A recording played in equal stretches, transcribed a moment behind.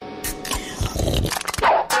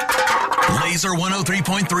Laser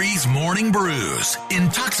 103.3's Morning Brews,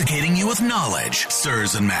 intoxicating you with knowledge,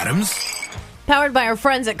 sirs and madams. Powered by our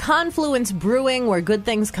friends at Confluence Brewing, where good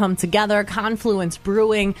things come together,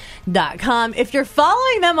 confluencebrewing.com. If you're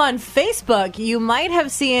following them on Facebook, you might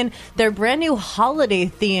have seen their brand new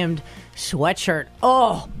holiday-themed sweatshirt.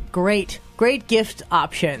 Oh, great. Great gift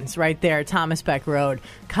options right there. Thomas Beck Road,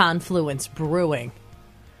 Confluence Brewing.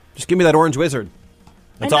 Just give me that orange wizard.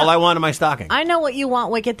 That's all I want in my stocking. I know what you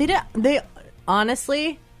want, Wicket. They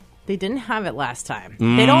honestly, they didn't have it last time.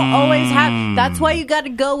 They don't always have. That's why you got to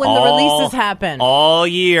go when the releases happen. All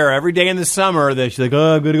year, every day in the summer, she's like,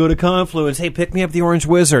 oh, I'm going to go to Confluence. Hey, pick me up the orange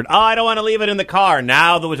wizard. Oh, I don't want to leave it in the car.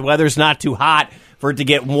 Now the weather's not too hot for it to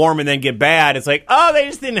get warm and then get bad. It's like, oh, they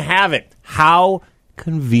just didn't have it. How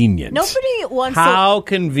convenient. Nobody wants How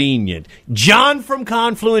convenient. John from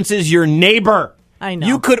Confluence is your neighbor. I know.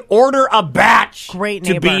 You could order a batch Great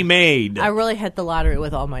to neighbor. be made. I really hit the lottery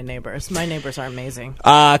with all my neighbors. My neighbors are amazing.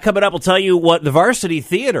 Coming up, we'll tell you what the Varsity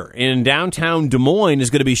Theater in downtown Des Moines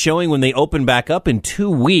is going to be showing when they open back up in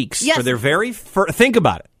 2 weeks. Yes. For their very first, think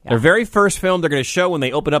about it. Yeah. Their very first film they're going to show when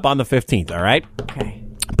they open up on the 15th, all right? Okay.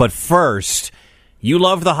 But first, you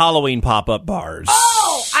love the Halloween pop-up bars.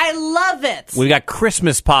 Oh, I love it. We've got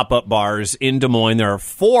Christmas pop-up bars in Des Moines. There are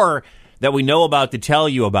 4 that we know about to tell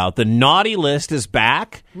you about. The Naughty List is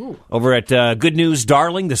back over at Good News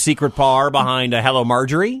Darling, the secret bar behind Hello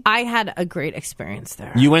Marjorie. I had a great experience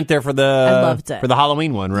there. You went there for the I loved it. For the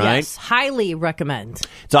Halloween one, right? Yes, highly recommend.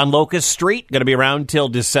 It's on Locust Street. Going to be around till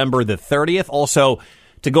December the 30th. Also,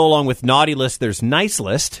 to go along with Naughty List, there's Nice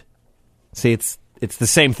List. See, it's the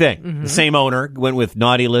same thing. Mm-hmm. The same owner went with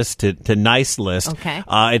Naughty List to Nice List. Okay.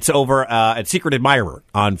 It's over at Secret Admirer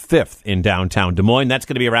on 5th in downtown Des Moines. That's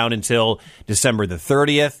going to be around until December the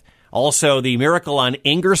 30th. Also, the Miracle on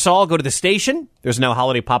Ingersoll. Go to the station. There's now a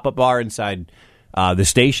holiday pop-up bar inside the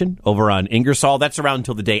station over on Ingersoll. That's around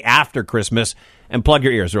until the day after Christmas. And plug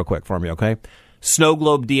your ears real quick for me, okay? Snow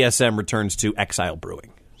Globe DSM returns to Exile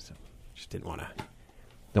Brewing. So, just didn't want to...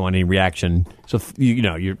 Don't want any reaction. So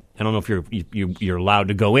I don't know if you're allowed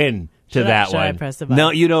to go in to that one. Should I press the button?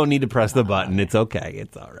 No, you don't need to press the button. Okay. It's okay.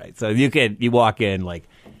 It's all right. So you walk in like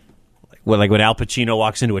when Al Pacino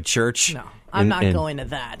walks into a church. No, I'm not going to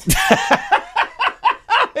that.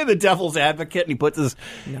 And the devil's advocate, and he puts his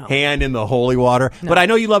hand in the holy water. No. But I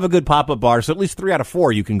know you love a good pop-up bar, so at least 3 out of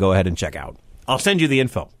 4 you can go ahead and check out. I'll send you the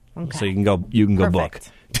info, so you can go book.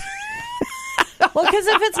 Well, because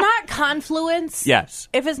if it's not Confluence, yes.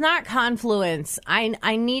 If it's not Confluence,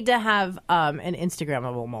 I need to have an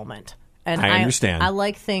Instagrammable moment, and I understand. I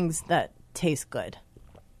like things that taste good.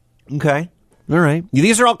 Okay, all right.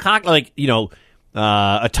 These are all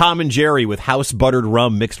a Tom and Jerry with house buttered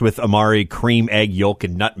rum mixed with Amari cream, egg yolk,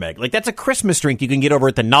 and nutmeg. Like that's a Christmas drink you can get over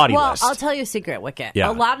at the Naughty List. Well, I'll tell you a secret, Wicket. Yeah.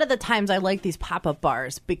 A lot of the times I like these pop-up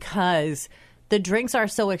bars because the drinks are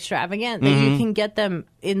so extravagant that you can get them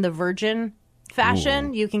in the virgin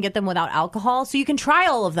fashion. You can get them without alcohol, so you can try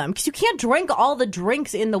all of them because you can't drink all the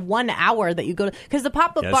drinks in the 1 hour that you go to, because the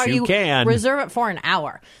pop-up bar you can reserve it for an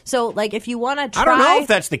hour. So like if you want to try, I don't know if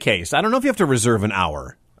that's the case. I don't know if you have to reserve an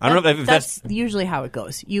hour. I don't know if that's usually how it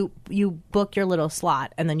goes. You book your little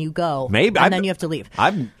slot and then you go, maybe, and then you have to leave.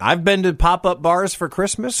 I've been to pop-up bars for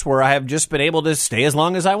Christmas where I have just been able to stay as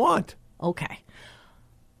long as I want. Okay.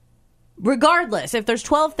 Regardless, if there's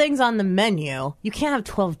 12 things on the menu, you can't have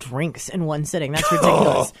 12 drinks in one sitting. That's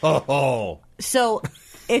ridiculous. So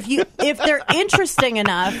if they're interesting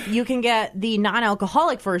enough, you can get the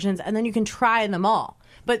non-alcoholic versions, and then you can try them all.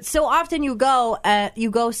 But so often you go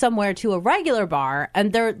somewhere to a regular bar,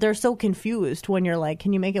 and they're so confused when you're like,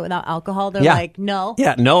 "Can you make it without alcohol?" They're like, "No."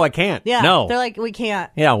 Yeah, no, I can't. Yeah, no. They're like, "We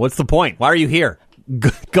can't." Yeah, what's the point? Why are you here?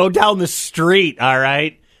 Go down the street, all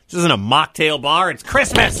right? This isn't a mocktail bar. It's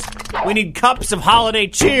Christmas. We need cups of holiday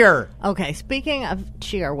cheer. Okay, speaking of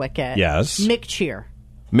cheer, Wicket. Yes. McCheer.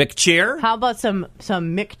 McCheer? How about some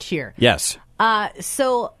McCheer? Yes.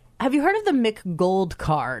 So have you heard of the McGold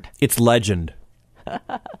card? It's legend.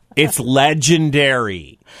 It's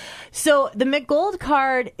legendary. So the McGold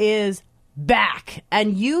card is back,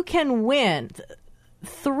 and you can win.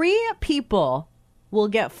 3 people will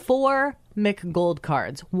get 4 McGold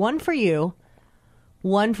cards. 1 for you,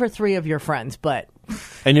 1 for 3 of your friends, but...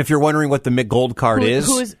 And if you're wondering what the McGold card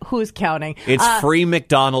is... Who's counting? It's free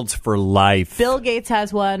McDonald's for life. Bill Gates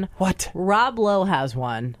has one. What? Rob Lowe has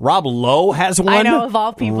one. Rob Lowe has one? I know, of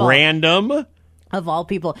all people. Random? Of all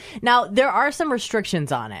people. Now, there are some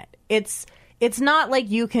restrictions on it. It's not like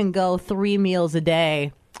you can go 3 meals a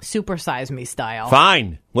day, Super Size Me style.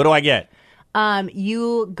 Fine. What do I get?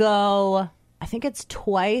 You go, I think it's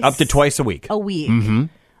twice. Up to twice a week. A week. Mm-hmm.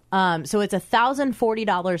 So it's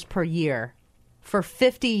 $1,040 per year for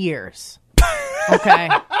 50 years. Okay.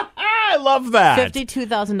 I love that.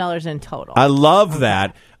 $52,000 in total. I love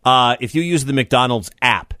that. If you use the McDonald's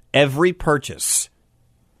app, every purchase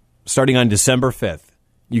starting on December 5th,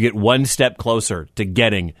 you get one step closer to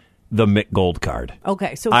getting the McGold card.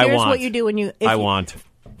 Okay, so here's what you do when you...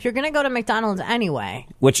 If you're going to go to McDonald's anyway...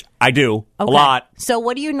 Which I do a lot. So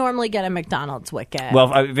what do you normally get at McDonald's, Wicket?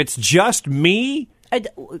 Well, if it's just me...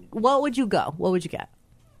 What would you go? What would you get?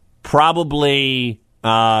 Probably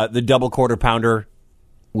the double quarter pounder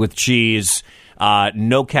with cheese,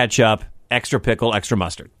 no ketchup, extra pickle, extra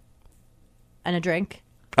mustard. And a drink?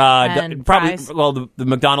 Probably. Fries? Well, the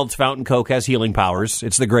McDonald's Fountain Coke has healing powers.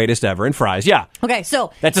 It's the greatest ever. And fries, yeah. Okay,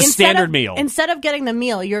 so that's a standard meal. Instead of getting the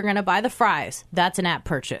meal, you're going to buy the fries. That's an app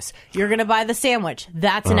purchase. You're going to buy the sandwich.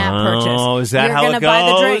 That's an app purchase. Oh, is that how it goes? You're going to buy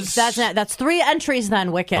the drink. That's 3 entries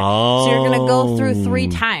then, Wicket. Oh. So you're going to go through 3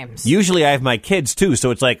 times. Usually I have my kids too,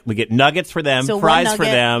 so it's like we get nuggets for them, fries for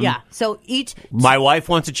them. Yeah. So each. My wife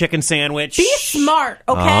wants a chicken sandwich. Be smart,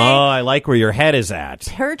 okay? Oh, I like where your head is at.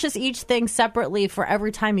 Purchase each thing separately for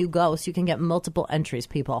every time you go, so you can get multiple entries,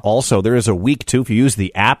 people. Also, there is a week too if you use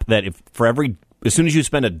the app that as soon as you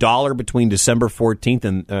spend $1 between December 14th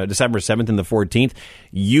and December 7th and the 14th,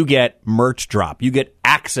 you get merch drop. You get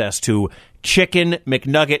access to chicken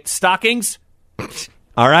McNugget stockings.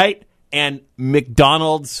 All right, and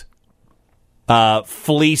McDonald's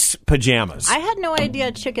fleece pajamas. I had no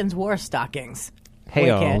idea chickens wore stockings.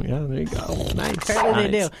 Hey-o. Yeah, there you go. Nice. Apparently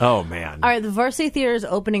they do. Oh, man. All right, the Varsity Theater is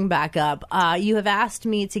opening back up. You have asked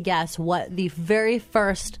me to guess what the very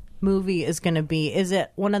first movie is going to be. Is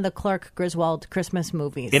it one of the Clark Griswold Christmas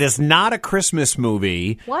movies? It is not a Christmas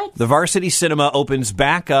movie. What? The Varsity Cinema opens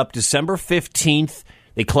back up December 15th.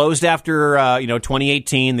 They closed after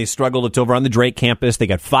 2018. They struggled. It's over on the Drake campus. They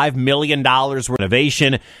got $5 million worth of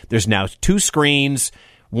renovation. There's now 2 screens.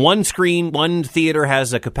 One theater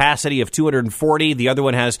has a capacity of 240. The other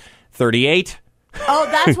one has 38. Oh,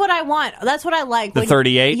 that's what I want. That's what I like. The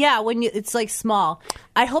 38? Yeah, it's like small.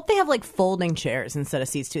 I hope they have like folding chairs instead of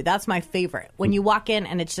seats too. That's my favorite. When you walk in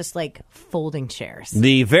and it's just like folding chairs.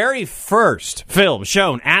 The very first film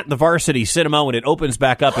shown at the Varsity Cinema when it opens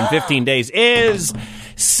back up in 15 days is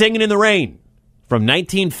Singin' in the Rain from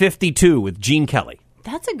 1952 with Gene Kelly.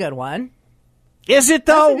 That's a good one. Is it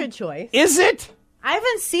though? That's a good choice. Is it?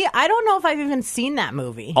 I don't know if I've even seen that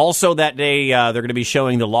movie. Also that day, they're going to be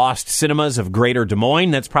showing the Lost Cinemas of Greater Des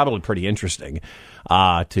Moines. That's probably pretty interesting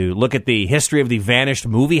to look at the history of the vanished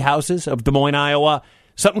movie houses of Des Moines, Iowa.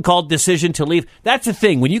 Something called Decision to Leave. That's the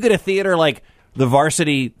thing. When you get a theater like the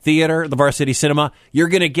Varsity Theater, the Varsity Cinema, you're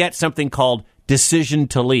going to get something called Decision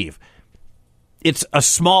to Leave. It's a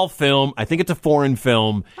small film. I think it's a foreign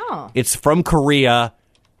film. Oh. It's from Korea.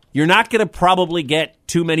 You're not going to probably get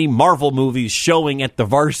too many Marvel movies showing at the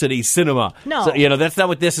Varsity Cinema. No. So, that's not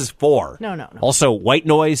what this is for. No. Also, White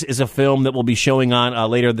Noise is a film that will be showing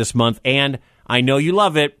on later this month. And I know you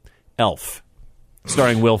love it, Elf,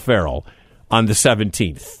 starring Will Ferrell, on the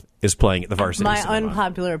 17th, is playing at the Varsity Cinema. My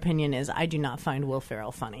unpopular opinion is I do not find Will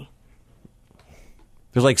Ferrell funny.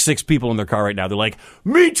 There's like 6 people in their car right now. They're like,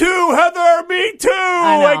 me too, Heather, me too.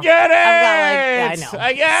 I get it. I know.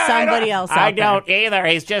 I get Somebody else out I there. don't either.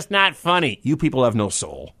 He's just not funny. You people have no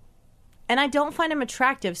soul. And I don't find him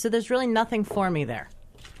attractive, so there's really nothing for me there.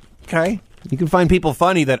 Okay. You can find people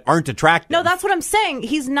funny that aren't attractive. No, that's what I'm saying.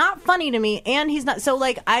 He's not funny to me, and he's not. So,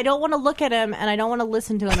 like, I don't want to look at him, and I don't want to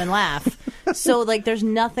listen to him and laugh. So, like, there's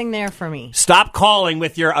nothing there for me. Stop calling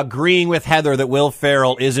with your agreeing with Heather that Will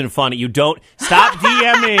Ferrell isn't funny. You don't. Stop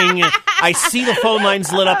DMing. I see the phone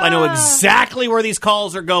lines lit up. I know exactly where these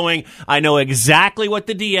calls are going. I know exactly what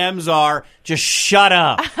the DMs are. Just shut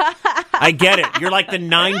up. I get it. You're like the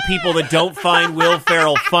 9 people that don't find Will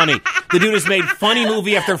Ferrell funny. The dude has made funny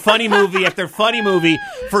movie after funny movie after funny movie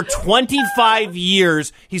for 25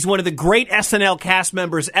 years. He's one of the great SNL cast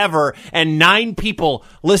members ever, and 9 people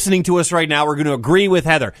listening to us right now are going to agree with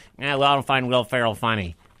Heather. I don't find Will Ferrell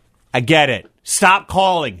funny. I get it. Stop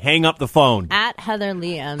calling. Hang up the phone. At Heather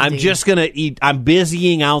Lee MD. I'm just going to eat. I'm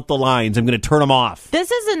busying out the lines. I'm going to turn them off. This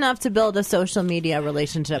is enough to build a social media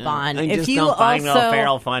relationship on. I if just you don't find also Will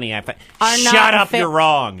Ferrell funny. Shut up, you're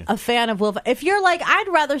wrong. A fan of Will. If you're like, I'd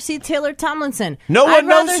rather see Taylor Tomlinson. No one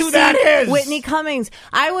knows who that is. Whitney Cummings.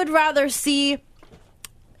 I would rather see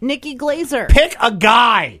Nikki Glazer. Pick a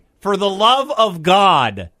guy, for the love of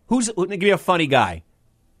God. Give me a funny guy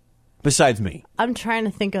besides me. I'm trying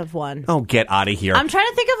to think of one. Oh, get out of here. I'm trying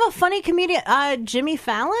to think of a funny comedian. Jimmy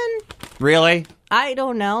Fallon? Really? I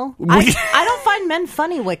don't know. I don't find men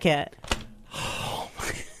funny, Wicket. Oh,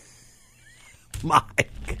 my.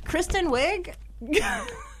 Kristen Wiig?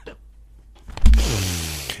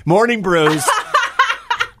 Morning Brews.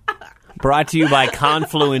 Brought to you by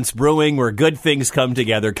Confluence Brewing, where good things come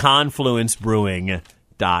together.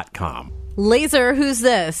 ConfluenceBrewing.com. Laser, who's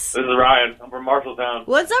this? This is Ryan. I'm from Marshalltown.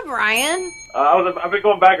 What's up, Ryan? I've been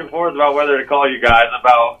going back and forth about whether to call you guys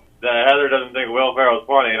about Heather doesn't think Will Ferrell's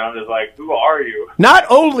funny, and I'm just like, who are you? Not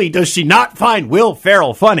only does she not find Will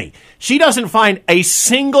Ferrell funny, she doesn't find a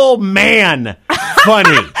single man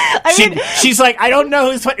funny. She's like, I don't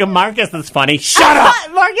know who's funny. Marcus is funny. Shut up.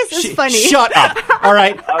 Marcus is funny. Shut up. All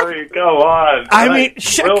right. I mean, come on.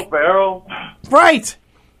 Will Ferrell? Right.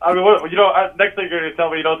 I mean, next thing you're going to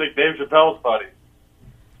tell me you don't think Dave Chappelle's funny.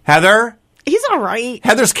 Heather? He's all right.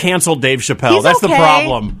 Heather's canceled Dave Chappelle. He's That's okay. the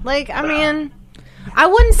problem. I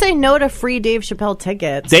wouldn't say no to free Dave Chappelle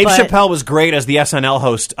tickets. Dave Chappelle was great as the SNL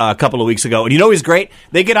host a couple of weeks ago. And you know he's great?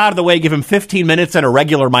 They get out of the way, give him 15 minutes and a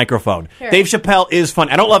regular microphone. Sure. Dave Chappelle is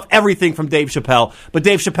funny. I don't love everything from Dave Chappelle, but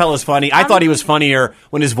Dave Chappelle is funny. I thought he was funnier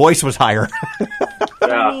when his voice was higher.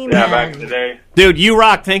 Yeah, back in the day. Dude, you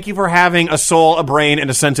rock. Thank you for having a soul, a brain, and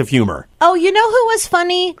a sense of humor. Oh, you know who was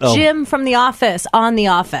funny? Oh. Jim from The Office on The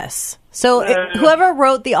Office. So whoever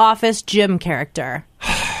wrote the Office Jim character.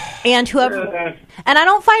 And I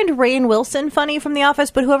don't find Rainn Wilson funny from The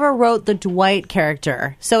Office, but whoever wrote the Dwight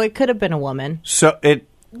character. So it could have been a woman. So it...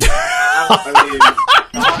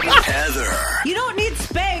 Heather. You don't need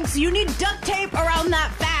Spanx. You need duct tape around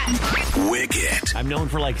that fat. Wicket. I'm known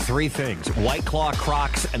for like three things. White Claw,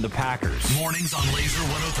 Crocs, and the Packers. Mornings on Laser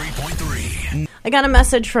 103.3. I got a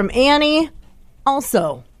message from Annie.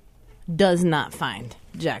 Also, does not find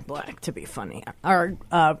Jack Black to be funny. Or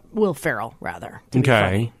Will Ferrell, rather. To be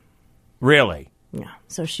funny. Really? Yeah,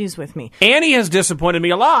 so she's with me. Annie has disappointed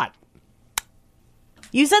me a lot.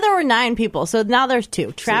 You said there were 9 people, so now there's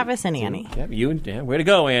 2. Travis and Annie. Yeah, way to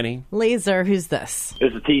go, Annie. Laser, who's this?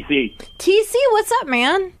 This is TC. TC, what's up,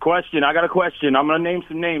 man? Question. I got a question. I'm going to name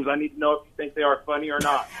some names. I need to know if you think they are funny or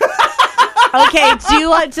not. Okay, do you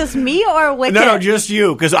want just me or Wicket? No, just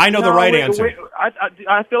you, because I know the right answer.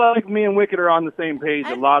 I feel like me and Wicket are on the same page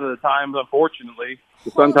a lot of the times, unfortunately.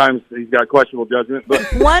 Sometimes he's got questionable judgment. But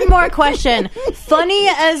one more question. Funny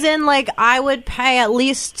as in, like, I would pay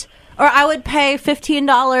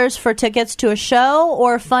 $15 for tickets to a show,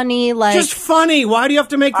 or funny like... Just funny. Why do you have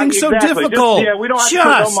to make things so difficult? We don't have to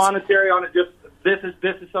put no monetary on it. Just this is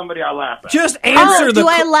somebody I laugh at. Just answer do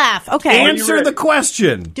I laugh? Okay. Answer the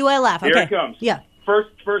question. Do I laugh? Okay. Here it comes. Yeah.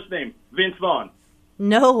 First name, Vince Vaughn.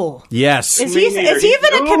 No. Yes. Is he even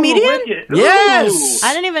a comedian? Yes.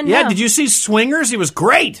 I didn't even know. Yeah, did you see Swingers? He was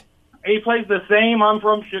great. He plays the same. I'm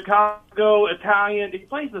from Chicago, Italian. He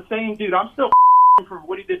plays the same dude. I'm still from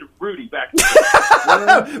what he did to Rudy back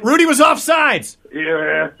then. Rudy was offsides.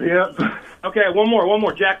 Yeah. Okay, one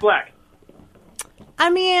more. Jack Black. I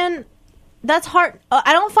mean, that's hard.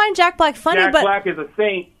 I don't find Jack Black funny, Jack but Black is a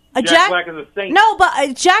saint. Jack Black is a saint. No,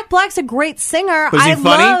 but Jack Black's a great singer. Was he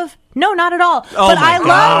funny? No, not at all. Oh, but my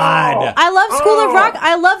God. I love School of Rock.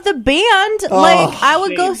 I love the band. I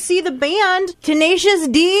would go see the band. Tenacious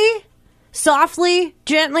D, Softly,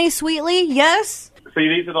 Gently, Sweetly. Yes. See,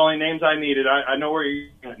 these are the only names I needed. I know where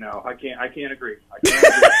you're at now. I can't agree. I can't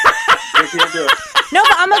do it. No,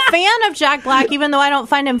 but I'm a fan of Jack Black, even though I don't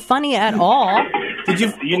find him funny at all.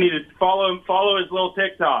 You need to follow his little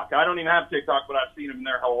TikTok. I don't even have TikTok, but I've seen him.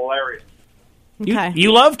 They're hilarious. Okay.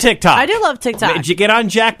 You love TikTok. I do love TikTok. Did you get on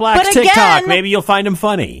Jack Black's But again, TikTok? Maybe you'll find him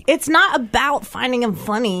funny. It's not about finding him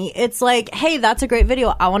funny. It's like, hey, that's a great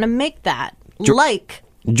video. I want to make that.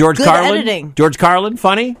 George good Carlin? editing. George Carlin,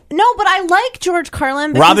 funny? No, but I like George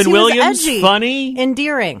Carlin because Robin he Williams, was edgy, funny?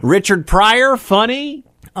 endearing. Richard Pryor, funny?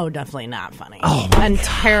 Oh, definitely not funny. Oh, and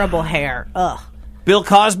terrible hair. Ugh. Bill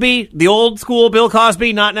Cosby, the old school Bill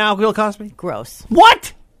Cosby, not now Bill Cosby? Gross.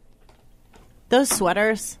 What? Those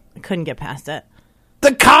sweaters, I couldn't get past it.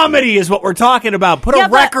 The comedy is what we're talking about. Put a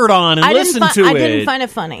record on and listen to it. I didn't find it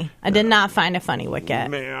funny. I did not find it funny, Wicket.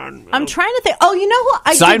 Man. I'm trying to think. Oh, you know who?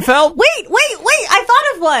 Seinfeld? Wait. I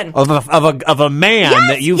thought of one. Of a man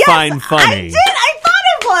that you find funny. I did. I thought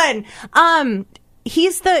of one. He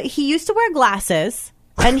used to wear glasses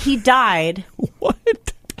and he died.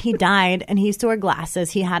 What? He died and he used to wear glasses.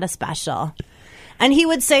 He had a special. And he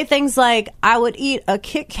would say things like, I would eat a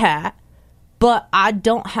Kit Kat, but I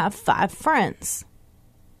don't have 5 friends.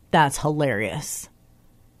 That's hilarious.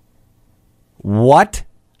 What?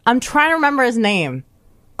 I'm trying to remember his name.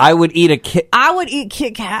 I would eat Kit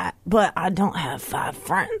Kat, but I don't have 5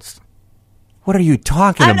 friends. What are you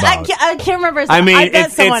talking about? I can't remember his I name. mean,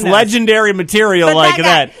 it's legendary material But like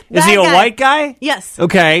that. Is he a white guy? Yes.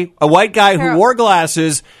 Okay. A white guy who wore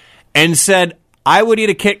glasses and said, I would eat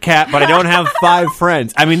a Kit Kat, but I don't have 5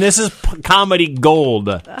 friends. I mean, this is comedy gold.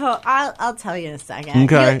 Oh, I'll tell you in a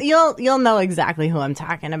second. Okay. You'll know exactly who I'm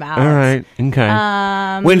talking about. All right.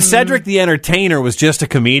 Okay. When Cedric the Entertainer was just a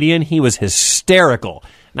comedian, he was hysterical.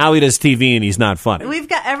 Now he does TV and he's not funny. We've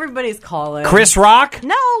got everybody's calling. Chris Rock?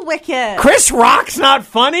 No, Wicked. Chris Rock's not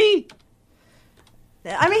funny?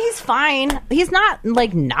 I mean, he's fine. He's not,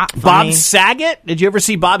 like, not funny. Bob Saget? Did you ever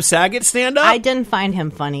see Bob Saget stand up? I didn't find him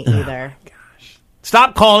funny either.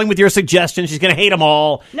 Stop calling with your suggestions. She's going to hate them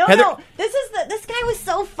all. No. This guy was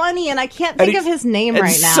so funny, and I can't think of his name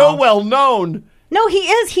right now. So well known. No, he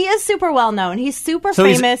is. He is super well known. He's super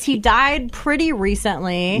famous. He died pretty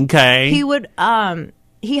recently. Okay. He would.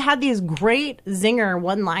 He had these great zinger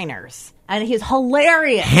one-liners, and he's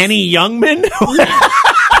hilarious. Henny Youngman?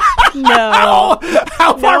 No.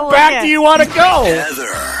 How far back do you want to go? Heather.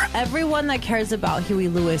 Everyone that cares about Huey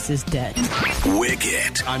Lewis is dead.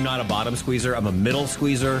 Wicket. I'm not a bottom squeezer. I'm a middle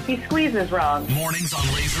squeezer. He squeezes wrong. Mornings on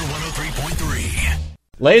Laser 103.3.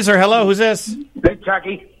 Laser, hello. Who's this? Big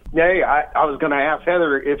Chucky. Hey, I was going to ask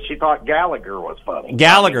Heather if she thought Gallagher was funny.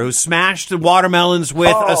 Gallagher, who smashed the watermelons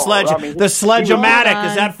with a sledge. The Sledge-O-Matic.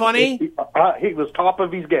 Is that funny? He was top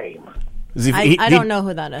of his game. I don't know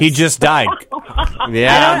who that is. He just died.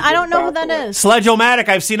 Yeah. I don't know who that is. Sledge-O-Matic.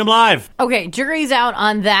 I've seen him live. Okay, jury's out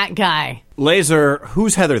on that guy. Laser,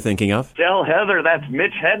 who's Heather thinking of? Tell Heather that's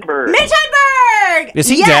Mitch Hedberg. Mitch Hedberg! Is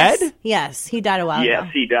he dead? Yes, he died a while ago.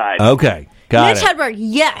 Yes, he died. Okay. Got Mitch it. Hedberg,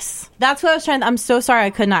 yes. That's what I was trying to... I'm so sorry I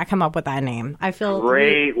could not come up with that name. I feel...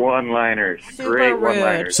 Great one-liners. Super Great rude.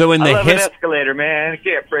 one-liners. So in the I love an escalator, man. It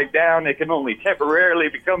can't break down. It can only temporarily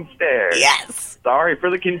become stairs. Yes! Sorry for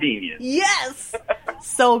the convenience. Yes!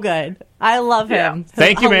 So good. I love him. Yeah.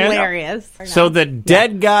 Thank you, man. Hilarious. So the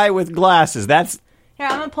dead guy with glasses, that's... Here,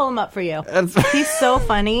 I'm going to pull him up for you. He's so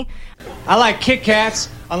funny. I like Kit Kats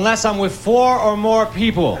unless I'm with 4 or more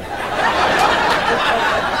people.